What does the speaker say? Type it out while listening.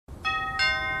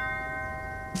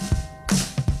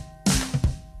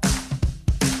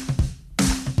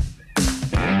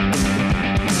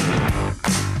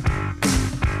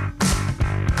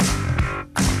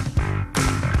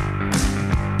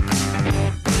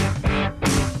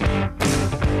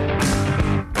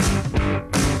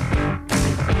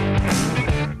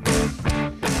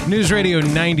News Radio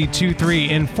 92.3,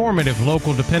 informative,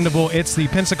 local, dependable. It's the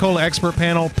Pensacola Expert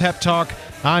Panel Pep Talk.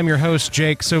 I'm your host,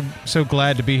 Jake. So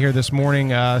glad to be here this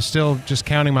morning. Still just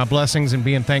counting my blessings and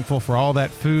being thankful for all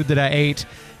that food that I ate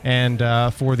and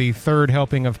for the third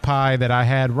helping of pie that I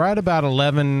had right about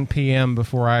 11 p.m.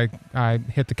 before I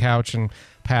hit the couch and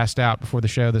passed out before the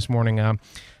show this morning.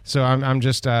 So I'm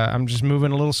just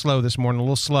moving a little slow this morning, a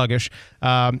little sluggish.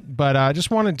 But I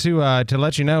just wanted to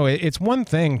let you know it's one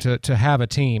thing to have a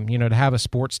team, to have a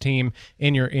sports team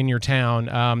in your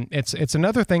town. It's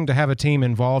another thing to have a team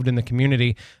involved in the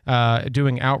community,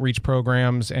 doing outreach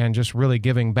programs and just really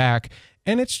giving back.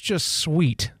 And it's just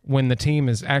sweet when the team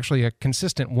is actually a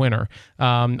consistent winner,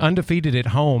 undefeated at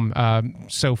home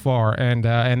so far, and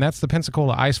that's the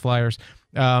Pensacola Ice Flyers.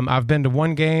 I've been to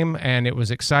one game, and it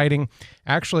was exciting.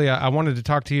 Actually, I wanted to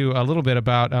talk to you a little bit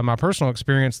about my personal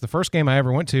experience. The first game I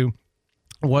ever went to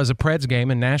was a Preds game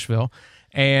in Nashville,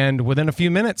 and within a few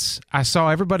minutes, I saw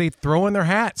everybody throwing their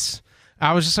hats.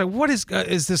 I was just like, "What is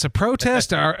this a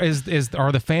protest? Are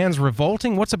the fans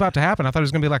revolting? What's about to happen?" I thought it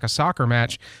was going to be like a soccer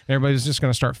match, and everybody's just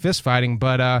going to start fist fighting.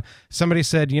 But somebody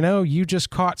said, you just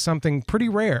caught something pretty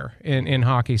rare in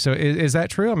hockey. So is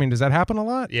that true? I mean, does that happen a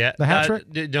lot? Yeah, the hat trick.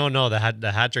 No, the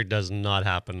hat trick does not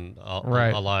happen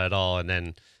a lot at all. And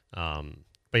then,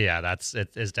 but yeah, it's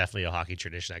definitely a hockey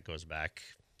tradition that goes back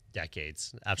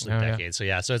decades, decades.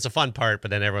 Yeah. So it's a fun part, but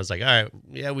then everyone's like, all right,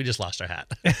 yeah, we just lost our hat.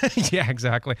 Yeah,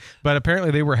 exactly. But apparently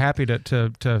they were happy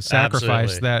to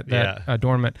sacrifice that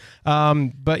adornment.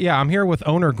 But yeah, I'm here with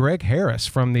owner Greg Harris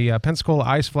from the Pensacola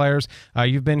Ice Flyers.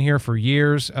 You've been here for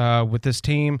years with this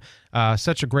team.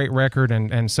 Such a great record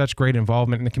and such great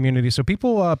involvement in the community. So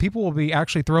people will be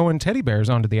actually throwing teddy bears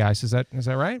onto the ice. Is that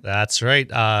right? That's right.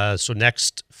 So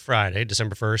next Friday,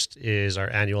 December 1st, is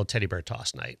our annual teddy bear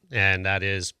toss night, and that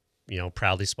is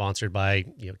proudly sponsored by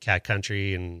Cat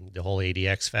Country and the whole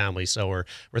ADX family. So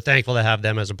we're thankful to have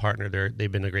them as a partner.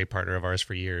 They've been a great partner of ours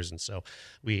for years, and so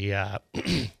we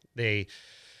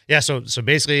So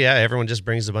basically, everyone just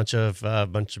brings a bunch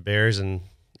of bears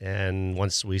and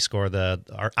once we score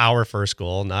our first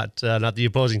goal, not the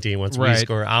opposing team, once we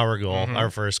score our goal, our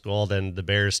first goal, then the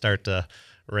bears start to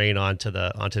rain onto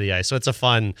the ice. So it's a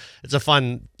fun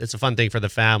thing for the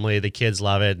family. The kids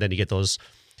love it. Then you get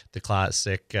the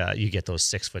classic, you get those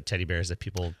 6-foot teddy bears that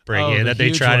people bring in that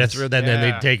they try to throw. Then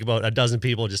they take about a dozen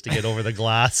people just to get over the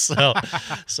glass.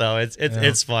 So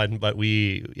it's fun. But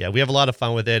we have a lot of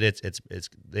fun with it. It's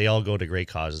they all go to great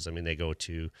causes. I mean, they go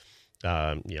to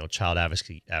child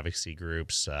advocacy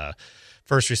groups,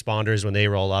 first responders when they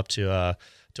roll up to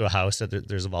a house that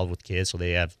there's involved with kids. So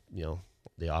they have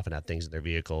they often have things in their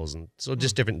vehicles, and so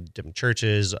just different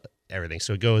churches, everything.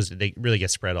 So they really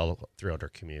get spread all throughout our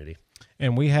community.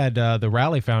 And we had the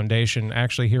Rally Foundation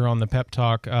actually here on the Pep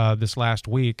Talk this last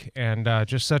week, and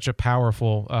just such a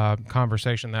powerful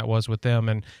conversation that was with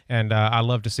them. And I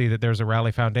love to see that there's a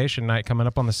Rally Foundation night coming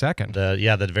up on the 2nd.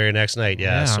 The very next night.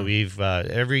 Yeah. So we've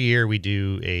every year we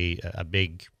do a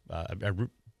big,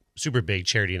 super big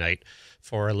charity night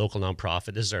for a local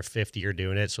nonprofit. This is our 5th year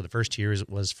doing it. So the first 2 years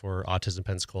was for Autism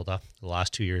Pensacola. The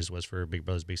last 2 years was for Big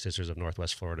Brothers Big Sisters of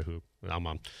Northwest Florida, who I'm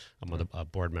a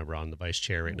board member on, the vice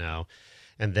chair right now.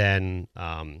 And then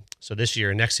so this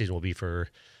year, next season will be for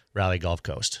Rally Gulf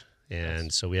Coast.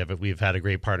 And so we've had a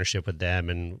great partnership with them,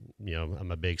 and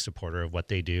I'm a big supporter of what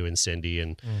they do, and Cindy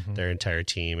and their entire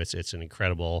team. It's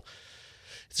incredible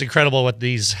what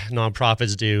these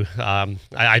nonprofits do.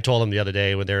 I told them the other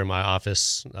day when they were in my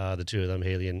office, the two of them,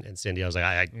 Haley and Cindy, I was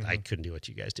like, I couldn't do what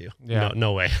you guys do. Yeah.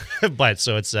 No way. But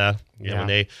so it's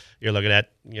when you're looking at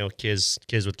kids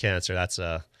with cancer,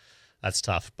 that's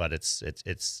tough. But it's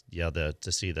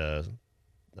to see the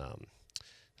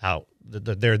how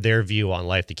their view on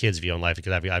life, the kids' view on life,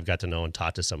 because I've got to know and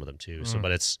taught to some of them too. So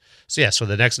so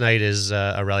the next night is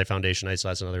a Rally Foundation night, so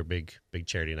that's another big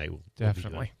charity night.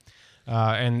 Definitely.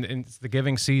 And it's the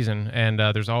giving season, and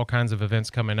there's all kinds of events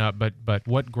coming up. But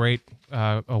what great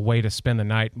a way to spend the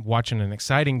night watching an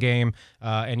exciting game.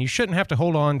 And you shouldn't have to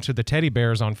hold on to the teddy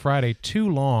bears on Friday too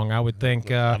long, I would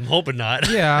think. I'm hoping not.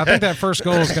 Yeah, I think that first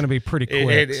goal is going to be pretty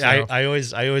quick. I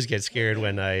always get scared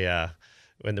when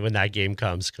when that game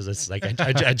comes, because it's like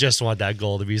I just want that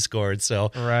goal to be scored.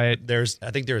 So right.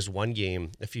 I think there was one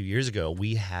game a few years ago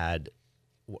we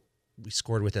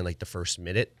scored within like the first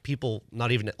minute. People,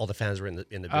 not even all the fans were in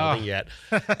the building yet,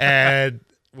 and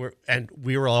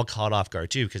we were all caught off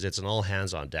guard too, because it's an all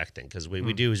hands on deck thing. Because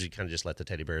we do is we kind of just let the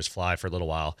teddy bears fly for a little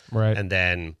while, right? And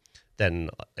then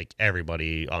like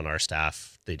everybody on our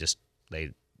staff, they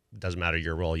doesn't matter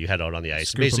your role, you head out on the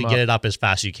ice, basically get it up as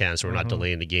fast as you can, so we're not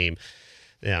delaying the game,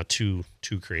 too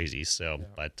crazy. So,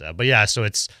 yeah. But yeah, so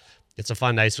it's it's a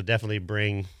fun night. So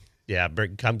definitely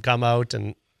come out,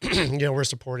 and we're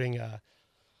supporting.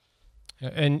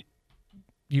 And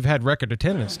you've had record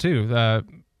attendance too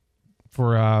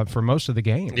for most of the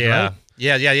games. Yeah. Right?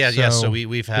 Yeah. So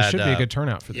we've had. There should be a good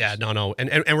turnout for this. Yeah, no,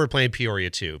 and we're playing Peoria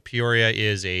too. Peoria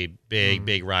is a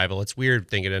big rival. It's weird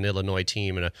thinking an Illinois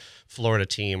team and a Florida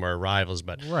team are rivals,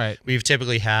 but we've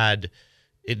typically had.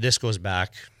 This goes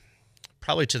back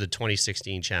probably to the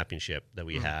 2016 championship that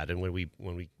we had, and when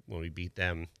we beat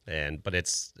them, but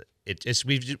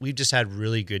we've just had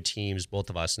really good teams,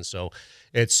 both of us, and so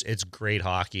it's great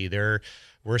hockey.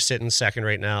 We're sitting second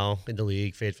right now in the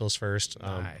league. Fayetteville's first,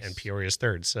 and Peoria's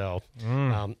third. So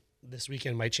this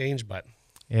weekend might change, but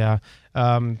yeah,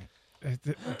 the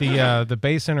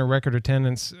Bay Center record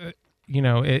attendance.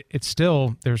 It's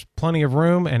still, there's plenty of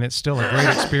room, and it's still a great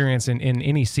experience in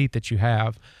any seat that you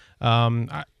have.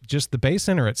 Just the Bay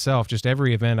Center itself, just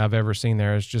every event I've ever seen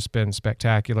there has just been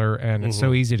spectacular, and it's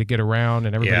so easy to get around,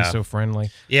 and everybody's so friendly.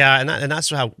 Yeah, and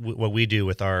that's what we do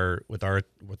with our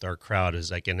crowd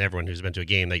is like, and everyone who's been to a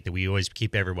game, like we always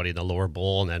keep everybody in the lower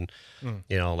bowl, and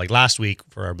then like last week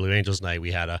for our Blue Angels night,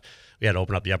 we had to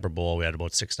open up the upper bowl. We had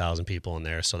about 6,000 people in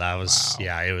there, so that was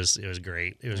it was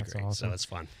great. It was That's great. Awesome. So it's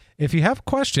fun. If you have a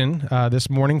question this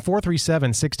morning,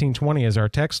 437-1620 is our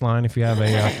text line. If you have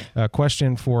a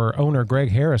question for owner Greg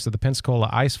Harris of the Pensacola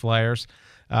Ice Flyers,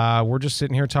 we're just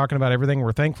sitting here talking about everything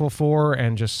we're thankful for,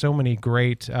 and just so many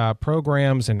great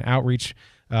programs and outreach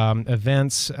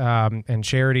events and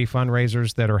charity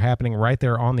fundraisers that are happening right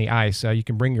there on the ice. You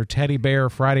can bring your teddy bear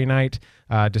Friday night,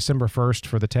 December 1st,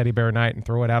 for the teddy bear night, and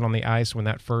throw it out on the ice when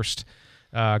that first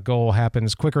goal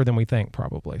happens quicker than we think,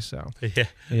 probably. So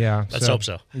yeah. Let's hope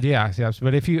so. Yeah.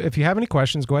 But if you have any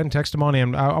questions, go ahead and text them on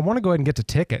in. I want to go ahead and get to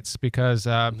tickets, because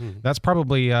that's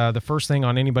probably the first thing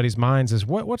on anybody's minds is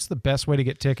what's the best way to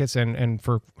get tickets, and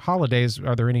for holidays,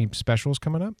 are there any specials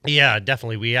coming up? Yeah,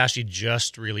 definitely. We actually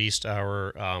just released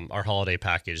our holiday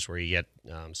package where you get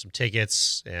some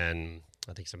tickets and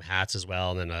I think some hats as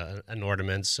well, and then an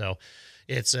ornament. So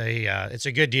it's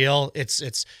a good deal.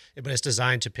 But it's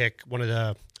designed to pick one of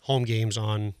the home games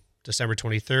on December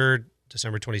 23rd,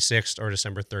 December 26th, or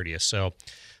December 30th. So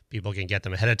people can get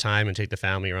them ahead of time and take the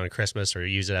family around Christmas, or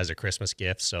use it as a Christmas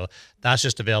gift. So that's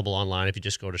just available online. If you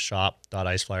just go to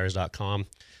shop.iceflyers.com,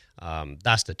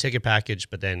 that's the ticket package.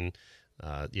 But then,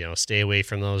 stay away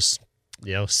from those,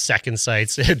 second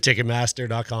sites.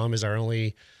 Ticketmaster.com is our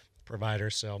only provider.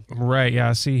 So right,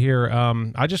 yeah, I see here.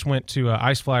 I just went to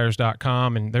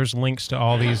iceflyers.com, and there's links to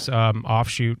all these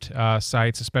offshoot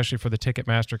sites, especially for the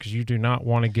Ticketmaster, because you do not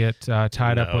want to get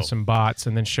tied up with some bots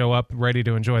and then show up ready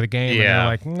to enjoy the game. And they're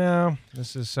like, no,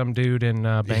 this is some dude in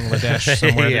Bangladesh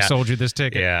somewhere that sold you this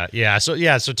ticket.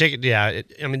 So ticket.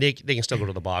 They can still go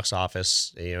to the box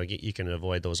office. You can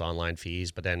avoid those online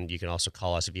fees, but then you can also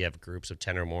call us if you have groups of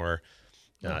 10 or more.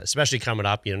 Especially coming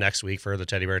up, next week for the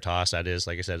Teddy Bear Toss. That is,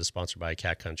 like I said, is sponsored by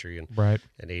Cat Country and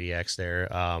ADX there.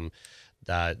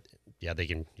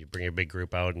 You bring a big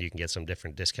group out, and you can get some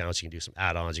different discounts. You can do some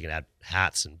add-ons. You can add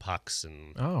hats and pucks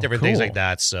and different things like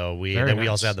that. So we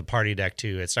also have the party deck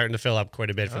too. It's starting to fill up quite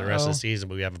a bit for the rest of the season,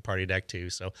 but we have a party deck too.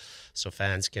 So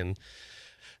fans can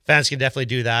definitely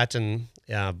do that, and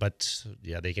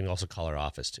they can also call our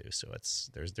office too. So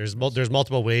there's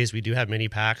multiple ways. We do have mini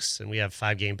packs, and we have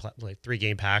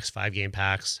 3-game packs, 5-game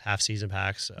packs, half-season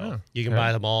packs. So you can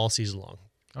buy them all season long.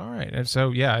 All right. And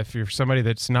so, if you're somebody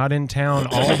that's not in town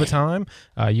all the time,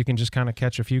 you can just kind of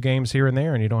catch a few games here and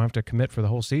there, and you don't have to commit for the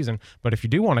whole season. But if you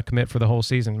do want to commit for the whole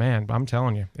season, man, I'm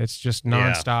telling you, it's just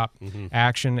nonstop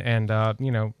action and,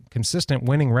 consistent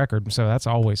winning record. So that's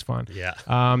always fun. Yeah.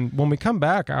 When we come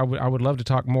back, I would love to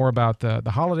talk more about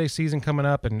the holiday season coming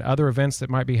up and other events that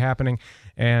might be happening,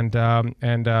 and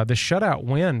the shutout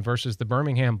win versus the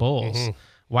Birmingham Bulls.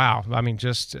 Wow.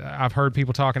 I've heard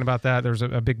people talking about that. There's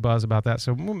a big buzz about that.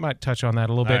 So we might touch on that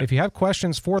a little bit. Right. If you have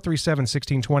questions,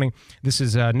 437-1620. This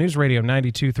is News Radio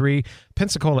 92.3,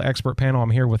 Pensacola Expert Panel. I'm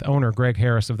here with owner Greg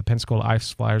Harris of the Pensacola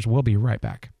Ice Flyers. We'll be right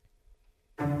back.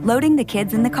 Loading the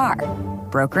kids in the car,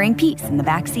 brokering peace in the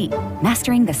back seat,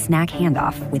 mastering the snack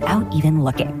handoff without even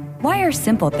looking. Why are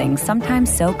simple things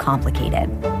sometimes so complicated?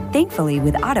 Thankfully,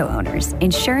 with auto owners,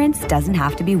 insurance doesn't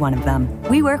have to be one of them.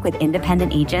 We work with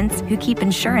independent agents who keep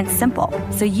insurance simple,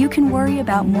 so you can worry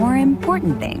about more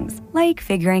important things, like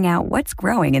figuring out what's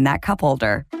growing in that cup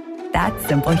holder. That's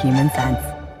simple human sense.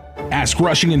 Ask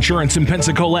Rushing Insurance in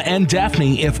Pensacola and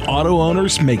Daphne if auto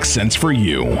owners make sense for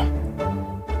you.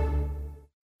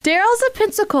 Daryl's of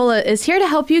Pensacola is here to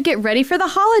help you get ready for the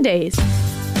holidays.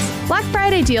 Black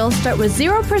Friday deals start with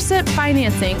 0%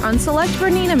 financing on select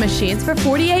Bernina machines for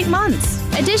 48 months.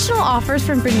 Additional offers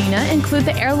from Bernina include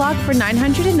the airlock for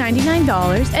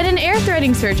 $999 and an air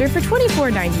threading serger for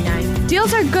 $24.99.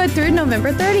 Deals are good through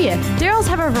November 30th. Daryl's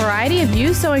have a variety of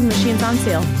used sewing machines on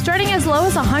sale, starting as low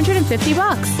as $150.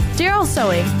 Daryl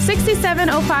Sewing,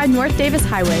 6705 North Davis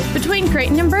Highway, between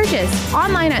Creighton and Burgess.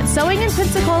 Online at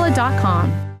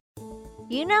sewinginpensacola.com.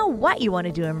 You know what you want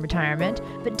to do in retirement,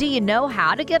 but do you know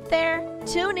how to get there?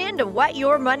 Tune in to What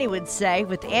Your Money Would Say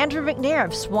with Andrew McNair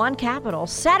of Swan Capital,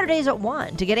 Saturdays at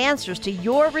 1 to get answers to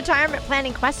your retirement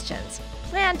planning questions.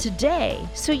 Plan today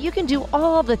so you can do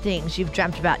all the things you've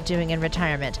dreamt about doing in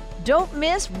retirement. Don't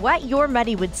miss What Your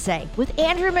Money Would Say with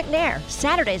Andrew McNair,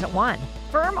 Saturdays at 1.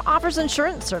 Firm offers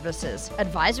insurance services.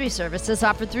 Advisory services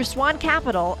offered through Swan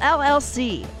Capital,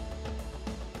 LLC.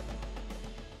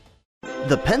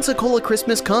 The Pensacola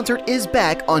Christmas Concert is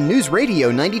back on News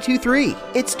Radio 92.3.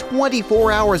 It's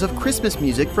 24 hours of Christmas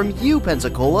music from you,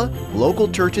 Pensacola. Local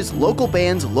churches, local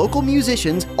bands, local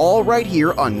musicians, all right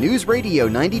here on News Radio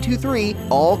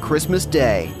 92.3 all Christmas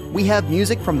Day. We have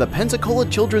music from the Pensacola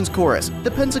Children's Chorus,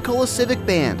 the Pensacola Civic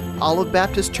Band, Olive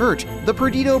Baptist Church, the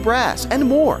Perdido Brass, and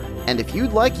more. And if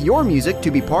you'd like your music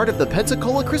to be part of the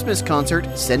Pensacola Christmas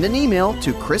Concert, send an email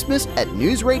to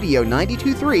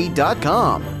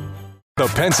christmas@newsradio923.com. The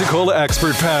Pensacola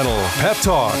Expert Panel, Pep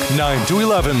Talk, 9 to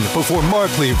 11, before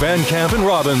Markley, Van Camp, and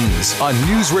Robbins on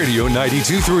News Radio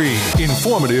 92.3.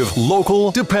 Informative,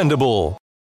 local, dependable.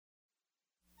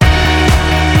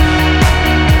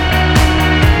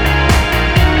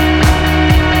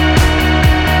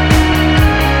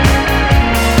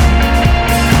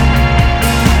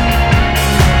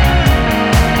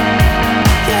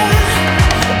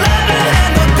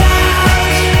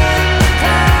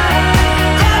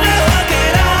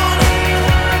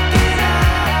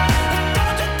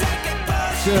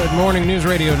 Good morning, News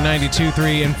Radio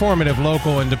 92.3, informative,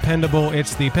 local, and dependable.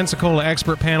 It's the Pensacola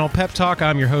Expert Panel, Pep Talk.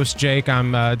 I'm your host, Jake.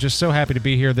 I'm just so happy to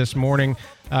be here this morning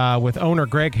with owner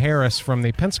Greg Harris from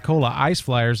the Pensacola Ice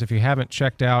Flyers. If you haven't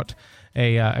checked out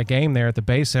a game there at the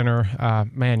Bay Center,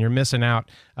 man, you're missing out.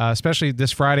 Especially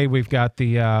this Friday, we've got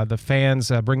the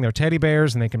fans bring their teddy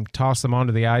bears, and they can toss them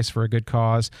onto the ice for a good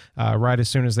cause right as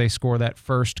soon as they score that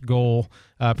first goal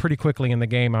pretty quickly in the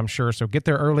game, I'm sure. So get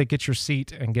there early, get your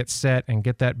seat, and get set, and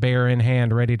get that bear in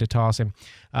hand ready to toss him,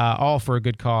 all for a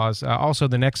good cause. Also,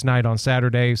 the next night on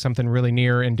Saturday, something really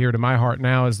near and dear to my heart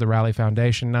now is the Rally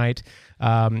Foundation night.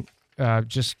 If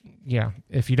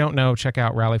you don't know, check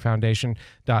out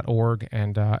rallyfoundation.org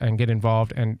and get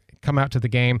involved and come out to the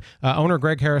game. Owner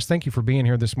Greg Harris, thank you for being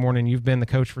here this morning. You've been the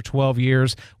coach for 12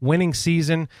 years, winning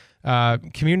season,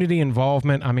 community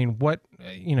involvement. I mean,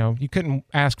 you couldn't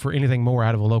ask for anything more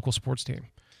out of a local sports team.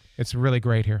 It's really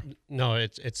great here. No, I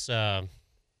think it's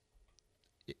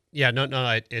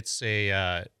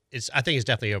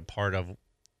definitely a part of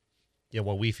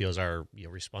what we feel is our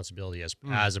responsibility as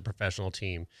a professional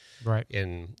team, right?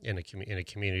 In a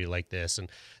community like this, and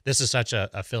this is such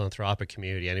a philanthropic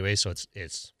community anyway. So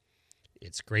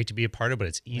it's great to be a part of, but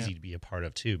it's easy to be a part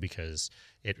of too, because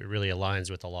it really aligns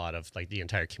with a lot of like the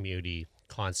entire community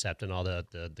concept and all the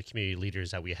community leaders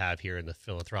that we have here and the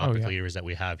philanthropic leaders that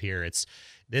we have here.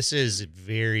 This is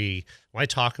very, when I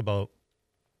talk about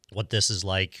what this is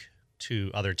like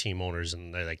to other team owners,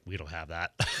 and they're like, we don't have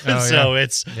that. So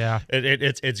it's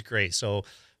great. So,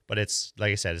 but it's,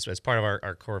 like I said, it's part of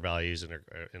our core values and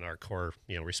our core,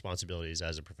 responsibilities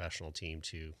as a professional team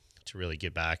to really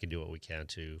give back and do what we can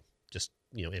to just,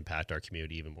 impact our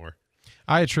community even more.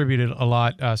 I attribute it a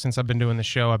lot since I've been doing the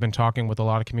show. I've been talking with a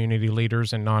lot of community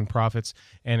leaders and nonprofits,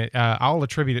 and I'll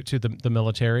attribute it to the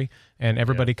military and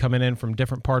everybody coming in from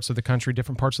different parts of the country,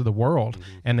 different parts of the world,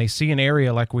 and they see an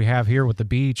area like we have here with the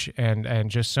beach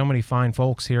and just so many fine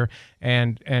folks here,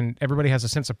 and everybody has a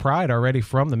sense of pride already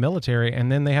from the military, and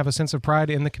then they have a sense of pride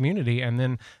in the community, and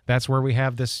then that's where we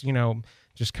have this,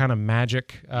 just kind of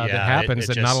magic that happens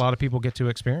that not a lot of people get to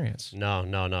experience. No.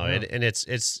 And it's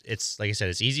like I said,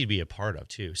 it's easy to be a part of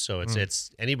too. So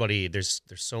it's anybody. There's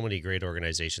so many great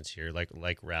organizations here, like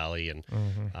Rally and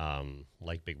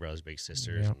like Big Brothers Big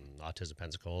Sisters and Autism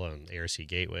Pensacola and ARC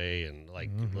Gateway, and like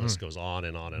the list goes on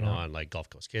and on and on. Like Gulf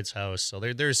Coast Kids House. So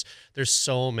there's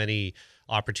so many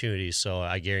opportunities. So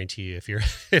I guarantee you, if you're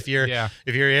been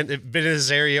in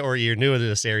this area or you're new to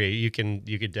this area, you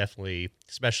could definitely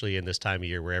especially in this time of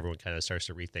year where everyone kind of starts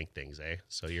to rethink things, eh?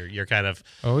 So you're kind of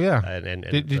And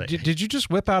did you just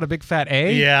whip out a big fat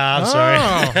A? Yeah, I'm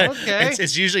sorry. Okay.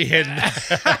 It's usually hidden.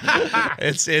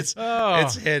 it's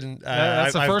hidden.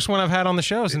 That's the first one I've had on the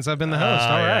show since I've been the host.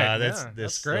 All right,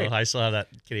 that's great. So I still have that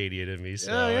Canadian in me.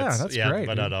 So that's great.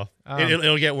 But no.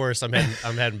 It'll get worse. I'm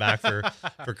heading back for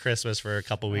Christmas for a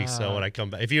couple weeks. So when I come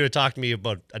back, if you would talk to me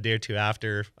about a day or two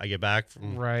after I get back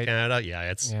from Canada,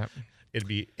 it'd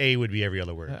be would be every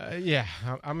other word.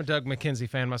 I'm a Doug McKenzie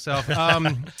fan myself.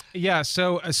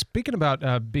 So speaking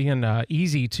about being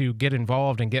easy to get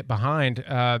involved and get behind,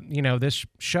 this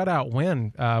shutout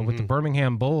win with the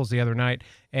Birmingham Bulls the other night,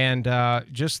 and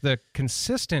just the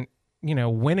consistent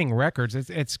winning records,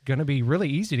 it's going to be really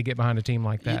easy to get behind a team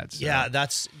like that. So. Yeah,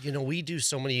 that's, we do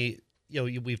so many,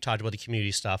 we've talked about the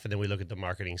community stuff, and then we look at the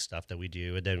marketing stuff that we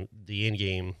do, and then the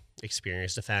in-game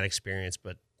experience, the fan experience.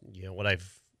 But,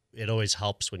 it always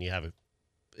helps when you have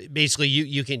basically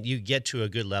you get to a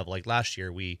good level. Like last year,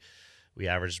 we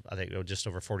averaged, I think, just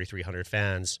over 4,300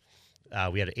 fans.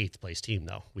 We had an 8th place team,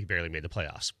 though. We barely made the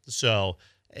playoffs. So,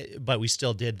 but we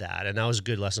still did that. And that was a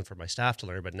good lesson for my staff to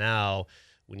learn. But now,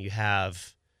 when you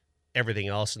have everything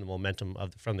else in the momentum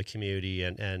from the community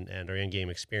and our in-game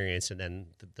experience, and then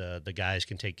the guys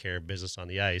can take care of business on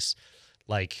the ice,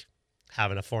 like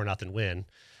having a 4-0 win,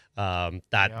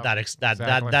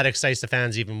 that excites the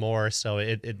fans even more. So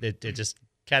it just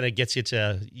kind of gets you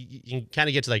can kind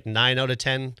of get to like 9 out of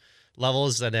 10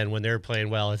 levels, and then when they're playing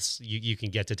well, it's you can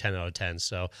get to 10 out of 10.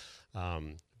 So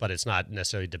but it's not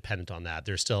necessarily dependent on that.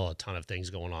 There's still a ton of things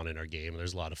going on in our game, and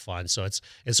there's a lot of fun. So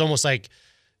it's almost like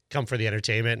come for the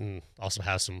entertainment and also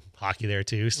have some hockey there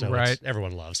too. So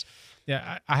everyone loves.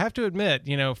 Yeah, I have to admit,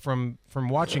 from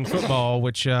watching football,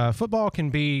 which football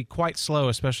can be quite slow,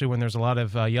 especially when there's a lot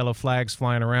of yellow flags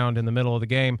flying around in the middle of the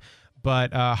game.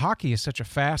 But hockey is such a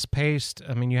fast-paced.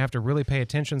 I mean, you have to really pay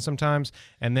attention sometimes.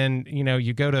 And then,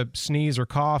 you go to sneeze or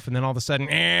cough, and then all of a sudden,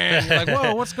 you're like,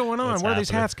 whoa, what's going on? Where are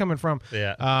these hats coming from?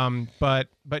 Yeah. But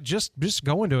just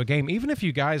going to a game, even if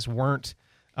you guys weren't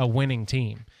a winning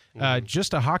team,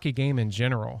 just a hockey game in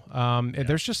general,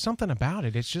 there's just something about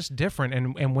it. It's just different.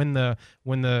 And when the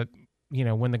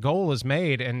goal is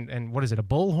made, and what is it, a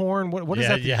bullhorn? What is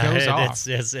that goes off?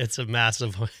 It's a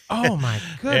massive. Oh my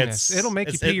goodness! It'll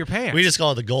make you pee your pants. We just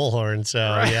call it the goal horn. So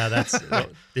that's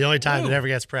the only time it ever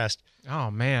gets pressed. Oh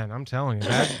man, I'm telling you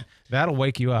that'll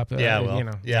wake you up.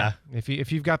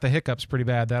 If you've got the hiccups pretty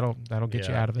bad, that'll get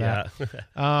you out of that.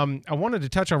 Yeah. I wanted to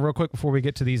touch on real quick before we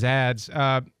get to these ads.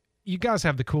 You guys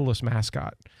have the coolest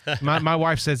mascot. My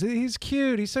wife says, he's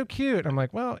cute. He's so cute. I'm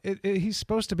like, well, he's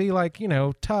supposed to be like,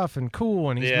 tough and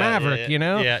cool, and he's Maverick,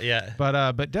 Yeah.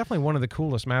 But definitely one of the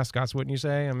coolest mascots, wouldn't you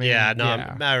say? I mean,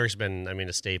 Maverick's been,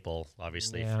 a staple,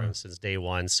 obviously, since day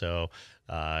one. So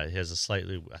he has a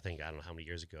slightly, I don't know how many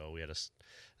years ago we had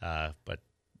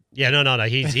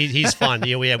he's fun.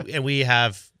 We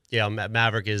have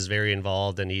Maverick is very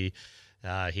involved, and we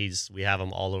have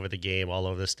him all over the game, all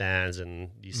over the stands,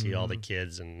 and you see all the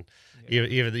kids, and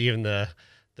even the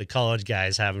college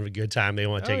guys having a good time. They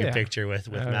want to take a picture with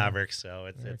Maverick.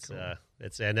 So it's cool.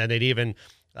 And then it even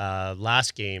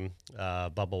last game,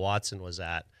 Bubba Watson was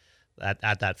at that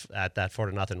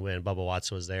 4-0 win. Bubba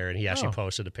Watson was there, and he actually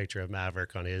posted a picture of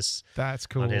Maverick on his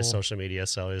on his social media.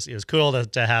 So it was cool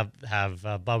to have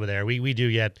Bubba there. We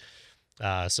do get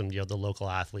some the local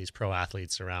athletes, pro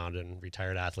athletes around, and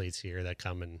retired athletes here that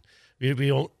come, and we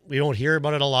don't hear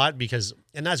about it a lot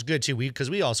and that's good too. Because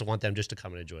we also want them just to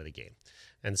come and enjoy the game,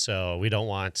 and so we don't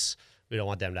want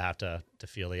them to have to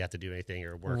feel they have to do anything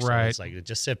or work. So it's like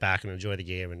just sit back and enjoy the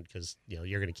game, and because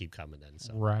you're going to keep coming then.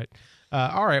 So. Right.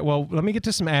 All right. Well, let me get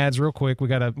to some ads real quick. We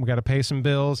gotta pay some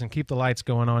bills and keep the lights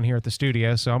going on here at the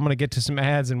studio. So I'm going to get to some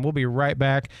ads, and we'll be right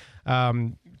back.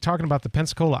 Talking about the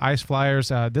Pensacola Ice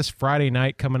Flyers this Friday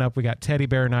night coming up. We got Teddy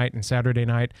Bear Night and Saturday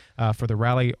night for the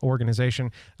Rally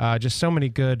organization. Just so many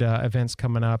good events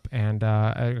coming up, and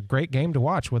a great game to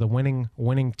watch with a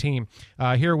winning team.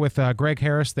 Here with Greg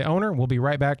Harris, the owner. We'll be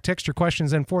right back. Text your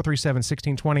questions in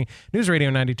 437-1620. News Radio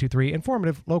 92.3.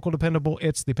 Informative, local, dependable.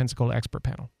 It's the Pensacola Expert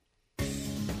Panel.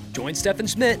 Join Stephen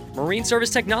Schmidt, Marine Service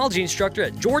Technology Instructor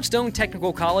at Georgetown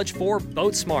Technical College for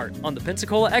Boat Smart on the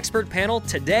Pensacola Expert Panel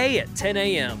today at 10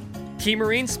 a.m. Key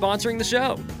Marine sponsoring the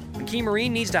show. When Key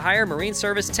Marine needs to hire Marine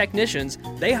Service technicians,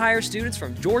 they hire students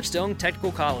from Georgetown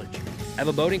Technical College. Have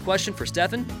a boating question for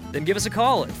Stephen? Then give us a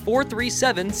call at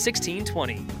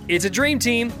 437-1620. It's a dream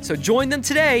team, so join them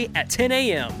today at 10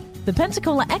 a.m. The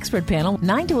Pensacola Expert Panel,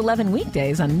 9 to 11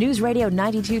 weekdays on News Radio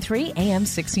 92.3 AM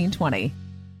 1620.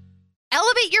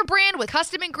 Elevate Elevate your brand with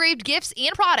custom engraved gifts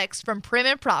and products from Prim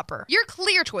and Proper, your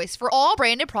clear choice for all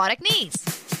branded product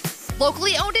needs.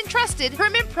 Locally owned and trusted,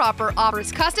 Prim and Proper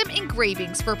offers custom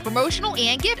engravings for promotional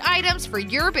and gift items for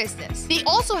your business. They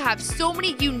also have so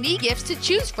many unique gifts to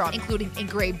choose from, including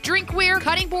engraved drinkware,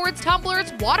 cutting boards,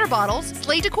 tumblers, water bottles,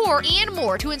 sleigh decor, and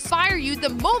more to inspire you the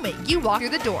moment you walk through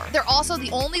the door. They're also the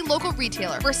only local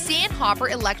retailer for Sandhopper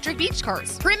electric beach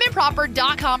carts.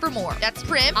 PrimandProper.com for more. That's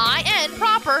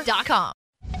PrimInProper.com.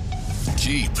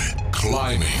 Keep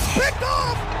climbing. Picked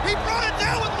off! He brought it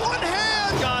down with one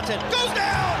hand! Johnson goes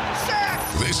down! Sack!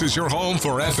 This is your home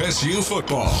for FSU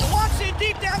football. Watson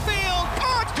deep downfield!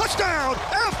 Caught! Touchdown!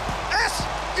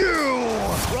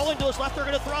 FSU! Rolling to his left, they're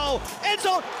going to throw. End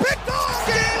zone! Picked off!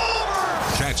 Game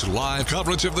over! Catch live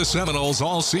coverage of the Seminoles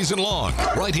all season long,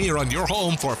 right here on your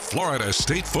home for Florida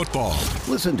State football.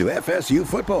 Listen to FSU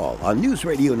football on News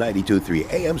Radio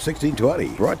 92.3 AM 1620.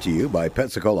 Brought to you by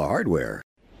Pensacola Hardware.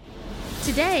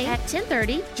 Today at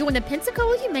 10:30, join the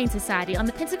Pensacola Humane Society on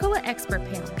the Pensacola Expert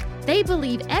Panel. They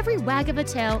believe every wag of a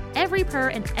tail, every purr,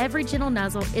 and every gentle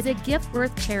nuzzle is a gift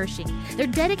worth cherishing. Their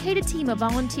dedicated team of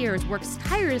volunteers works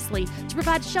tirelessly to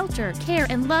provide shelter, care,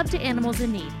 and love to animals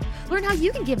in need. Learn how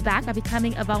you can give back by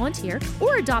becoming a volunteer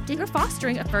or adopting or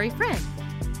fostering a furry friend.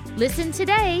 Listen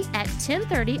today at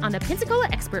 10:30 on the Pensacola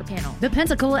Expert Panel. The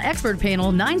Pensacola Expert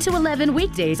Panel, 9 to 11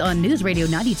 weekdays on News Radio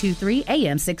 92.3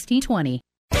 AM 1620.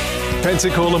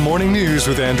 Pensacola Morning News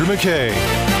with Andrew McKay.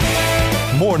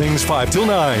 Mornings 5 till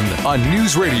 9 on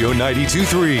News Radio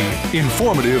 92.3.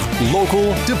 Informative,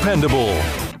 local, dependable.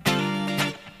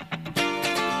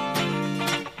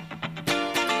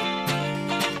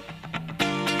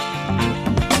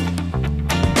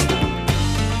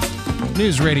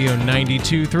 News Radio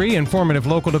 92.3, informative,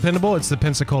 local, dependable. It's the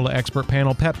Pensacola Expert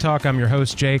Panel Pep Talk. I'm your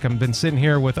host, Jake. I've been sitting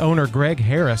here with owner Greg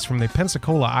Harris from the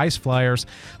Pensacola Ice Flyers.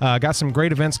 Got some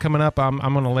great events coming up. I'm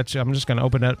just going to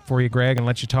open it for you, Greg, and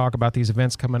let you talk about these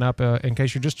events coming up in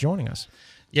case you're just joining us.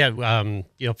 Yeah,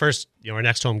 first, our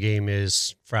next home game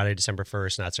is Friday, December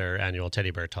 1st, and that's our annual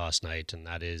Teddy Bear Toss night, and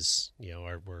that is, we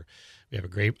have a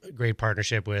great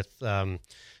partnership with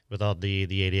all the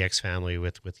ADX family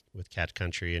with Cat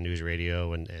Country and News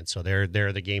Radio, and so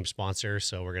they're the game sponsor.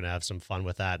 So we're gonna have some fun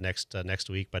with that next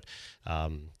week. But yeah,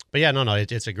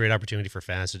 it's a great opportunity for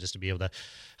fans to be able to.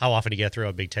 How often do you get to throw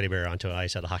a big teddy bear onto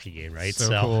ice at a hockey game, right?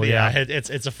 So cool, yeah.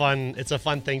 It's a fun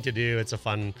thing to do. It's a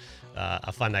fun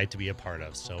night to be a part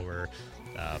of. So we're.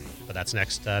 But that's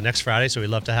next Friday, so we'd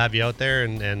love to have you out there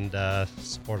and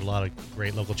support a lot of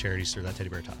great local charities through that Teddy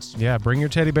Bear Toss. Yeah, bring your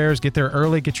teddy bears, get there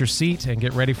early, get your seat, and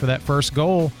get ready for that first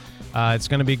goal. It's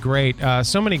going to be great.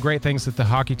 So many great things that the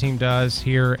hockey team does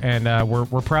here, and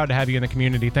we're proud to have you in the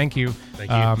community. Thank you. Thank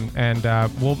you. And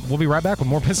we'll be right back with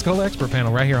more Pensacola Expert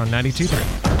Panel right here on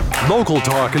 92.3. Local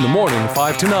talk in the morning,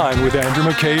 5 to 9 with Andrew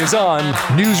McKay is on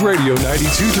News Radio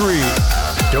 92.3.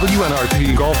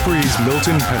 WNRP Gulf Breeze,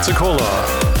 Milton,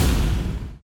 Pensacola.